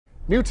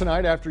New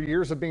tonight, after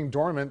years of being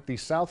dormant, the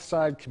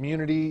Southside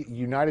Community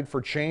United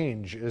for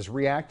Change is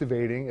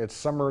reactivating its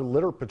summer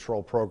litter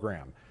patrol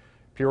program.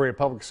 Peoria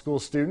Public School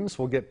students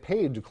will get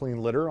paid to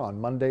clean litter on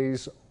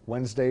Mondays,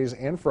 Wednesdays,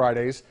 and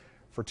Fridays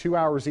for 2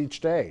 hours each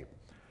day.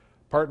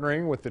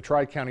 Partnering with the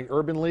Tri-County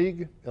Urban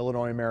League,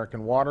 Illinois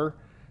American Water,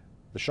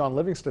 the Sean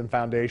Livingston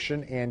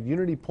Foundation, and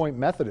Unity Point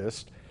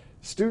Methodist,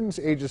 students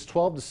ages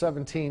 12 to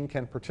 17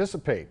 can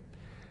participate.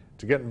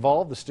 To get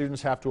involved, the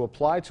students have to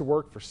apply to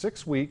work for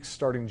 6 weeks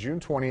starting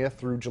June 20th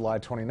through July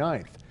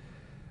 29th.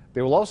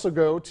 They will also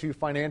go to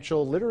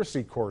financial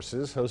literacy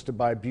courses hosted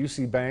by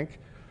Busey Bank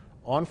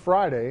on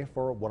Friday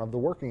for one of the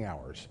working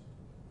hours.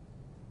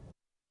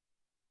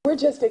 We're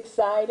just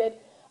excited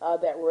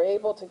that we're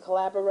able to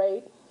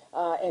collaborate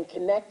and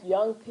connect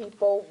young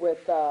people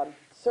with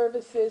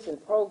services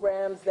and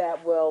programs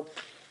that will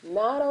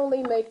not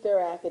only make their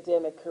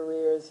academic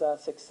careers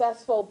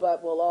successful,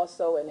 but will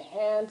also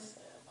enhance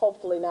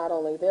hopefully not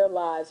only their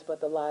lives, but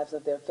the lives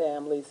of their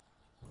families.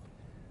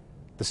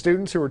 The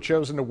students who are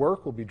chosen to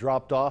work will be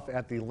dropped off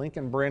at the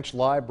Lincoln Branch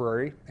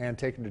Library and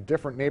taken to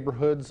different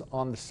neighborhoods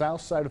on the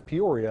south side of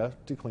Peoria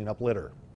to clean up litter.